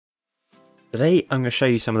Today I'm going to show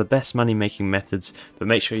you some of the best money making methods, but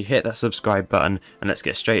make sure you hit that subscribe button and let's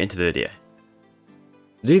get straight into the video.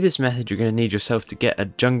 To do this method you're going to need yourself to get a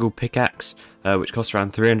jungle pickaxe, which costs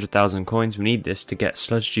around 300,000 coins. We need this to get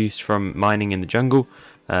sludge juice from mining in the jungle,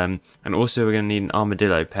 and also we're going to need an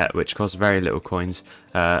armadillo pet, which costs very little coins.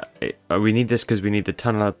 We need this because we need the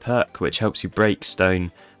tunneler perk, which helps you break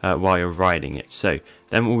stone while you're riding it. So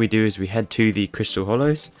then what we do is we head to the crystal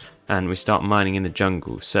hollows and we start mining in the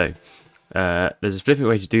jungle. So there's a specific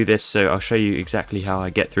way to do this, so I'll show you exactly how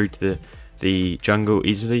I get through to the jungle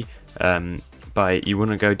easily. You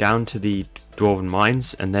want to go down to the dwarven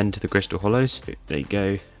mines and then to the crystal hollows. There you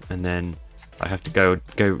go, and then I have to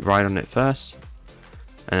go right on it first,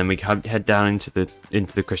 and then we head down into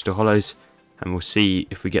the crystal hollows, and we'll see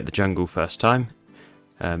if we get the jungle first time.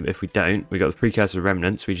 If we don't, we got the precursor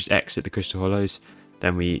remnants. We just exit the crystal hollows,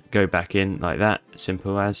 then we go back in like that,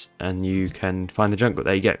 simple as, and you can find the jungle.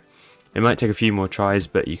 There you go. It might take a few more tries,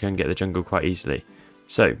 but you can get the jungle quite easily.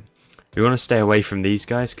 So we want to stay away from these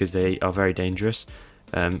guys because they are very dangerous,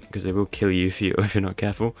 because they will kill you if you're not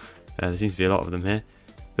careful. There seems to be a lot of them here.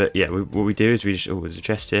 But yeah, what we do is we just, oh, there's a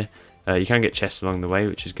chest here. You can get chests along the way,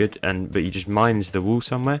 which is good, but you just mine into the wall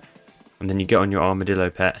somewhere, and then you get on your armadillo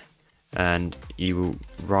pet, and you will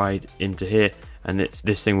ride into here, and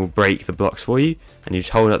this thing will break the blocks for you, and you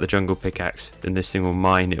just hold up the jungle pickaxe, then this thing will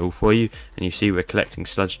mine it all for you, and you see we're collecting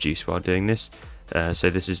sludge juice while doing this. So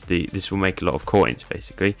this will make a lot of coins.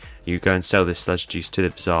 Basically, you go and sell this sludge juice to the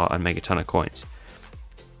bazaar and make a ton of coins,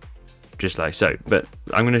 just like so. But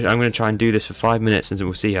I'm gonna try and do this for 5 minutes, and then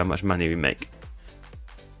we'll see how much money we make.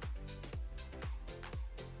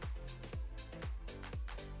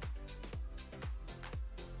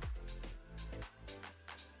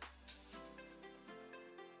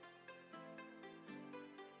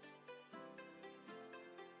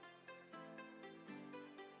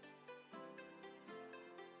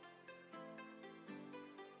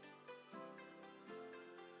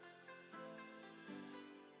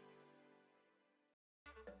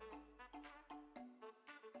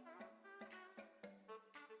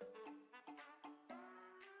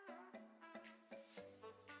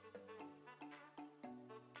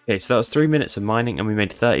 Okay, so that was 3 minutes of mining and we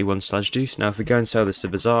made 31 sludge juice. Now if we go and sell this to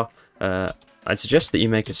bazaar, I'd suggest that you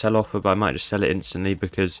make a sell offer, but I might just sell it instantly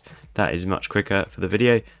because that is much quicker for the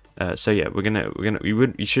video. So yeah,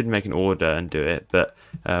 you should make an order and do it, but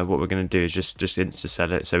what we're gonna do is just insta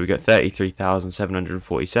sell it. So we got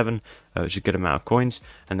 33,747, which is a good amount of coins,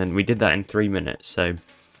 and then we did that in 3 minutes. So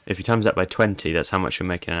if you times that by 20, that's how much you're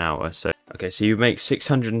making an hour. So okay, so you make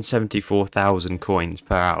 674,000 coins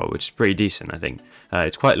per hour, which is pretty decent, I think.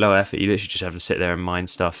 It's quite low effort. You literally just have to sit there and mine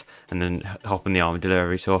stuff and then hop on the armadillo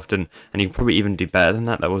every so often, and you can probably even do better than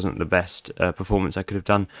that. That wasn't the best performance I could have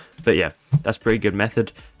done, but yeah, that's a pretty good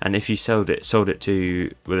method. And if you sold it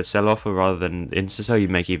with a sell offer rather than insta sell, you'd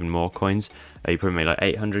make even more coins. You probably make like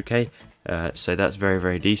 800k. So that's very,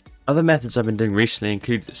 very decent. Other methods I've been doing recently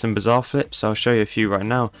include some bazaar flips. I'll show you a few right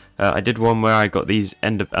now. I did one where I got these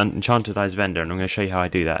enchanted eyes of ender, and I'm going to show you how I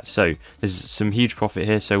do that. So there's some huge profit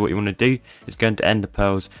here. So what you want to do is go into ender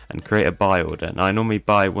pearls and create a buy order. Now I normally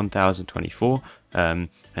buy 1024, and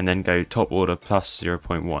then go top order plus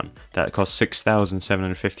 0.1. That costs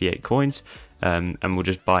 6,758 coins. And we'll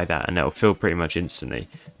just buy that, and it'll fill pretty much instantly.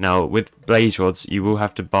 Now with blaze rods you will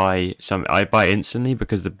have to buy some. I buy instantly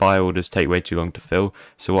because the buy orders take way too long to fill.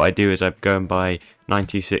 So what I do is I go and buy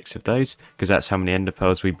 96 of those, because that's how many ender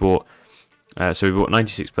pearls we bought. So we bought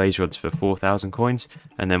 96 blaze rods for 4,000 coins,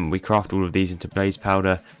 and then we craft all of these into blaze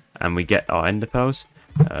powder, and we get our ender pearls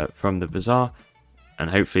from the bazaar,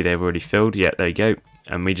 and hopefully they've already filled. Yeah, there you go.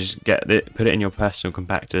 And we just put it in your personal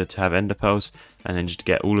compactor to have ender pearls, and then just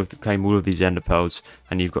claim all of these ender pearls,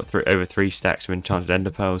 and you've got over 3 stacks of enchanted ender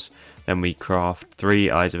pearls. Then we craft 3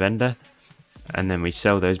 eyes of ender, and then we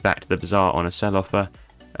sell those back to the bazaar on a sell offer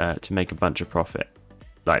to make a bunch of profit,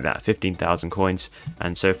 like that, 15,000 coins.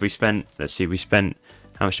 And so if we spent, let's see,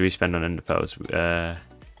 how much did we spend on ender pearls? With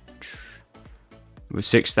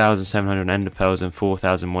 6,700 ender pearls and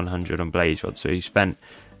 4,100 on blaze rods. So you spent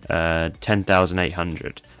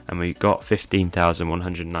 10,800, and we got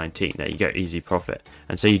 15,119. There you go, easy profit.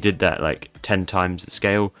 And so you did that like 10 times the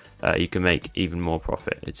scale. You can make even more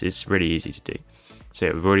profit. It's really easy to do. So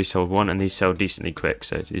yeah, we've already sold one, and these sell decently quick,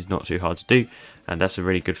 so it's not too hard to do, and that's a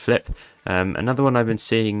really good flip. Another one I've been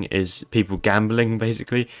seeing is people gambling,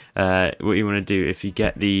 basically. What you want to do, if you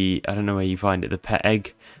get the, I don't know where you find it, the pet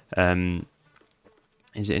egg,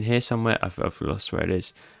 is it in here somewhere? I've lost where it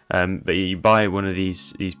is. But you buy one of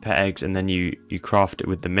these pet eggs, and then you craft it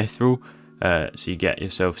with the mithril. So you get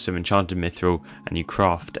yourself some enchanted mithril, and you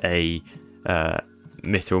craft a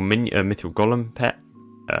mithril golem pet.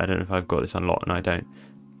 I don't know if I've got this unlocked, and I don't.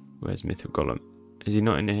 Where's mithril golem? Is he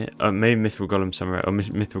not in here? Oh, maybe mithril golem somewhere. Oh,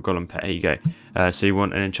 mithril golem pet. Here you go. So you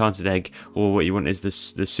want an enchanted egg, or what you want is the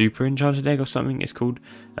super enchanted egg or something it's called.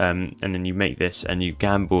 And then you make this, and you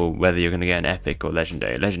gamble whether you're going to get an epic or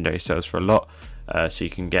legendary. Legendary sells for a lot. So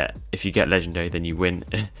you can get, if you get legendary, then you win.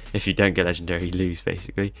 If you don't get legendary, you lose,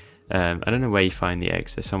 basically. I don't know where you find the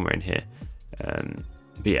eggs. They're somewhere in here.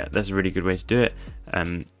 But yeah, that's a really good way to do it.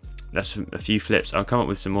 That's a few flips. I'll come up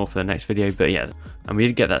with some more for the next video, but yeah. And we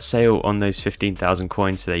did get that sale on those 15,000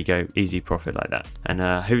 coins, so there you go, easy profit like that. And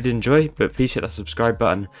I hope you did enjoy, but please hit that subscribe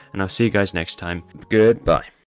button, and I'll see you guys next time. Goodbye.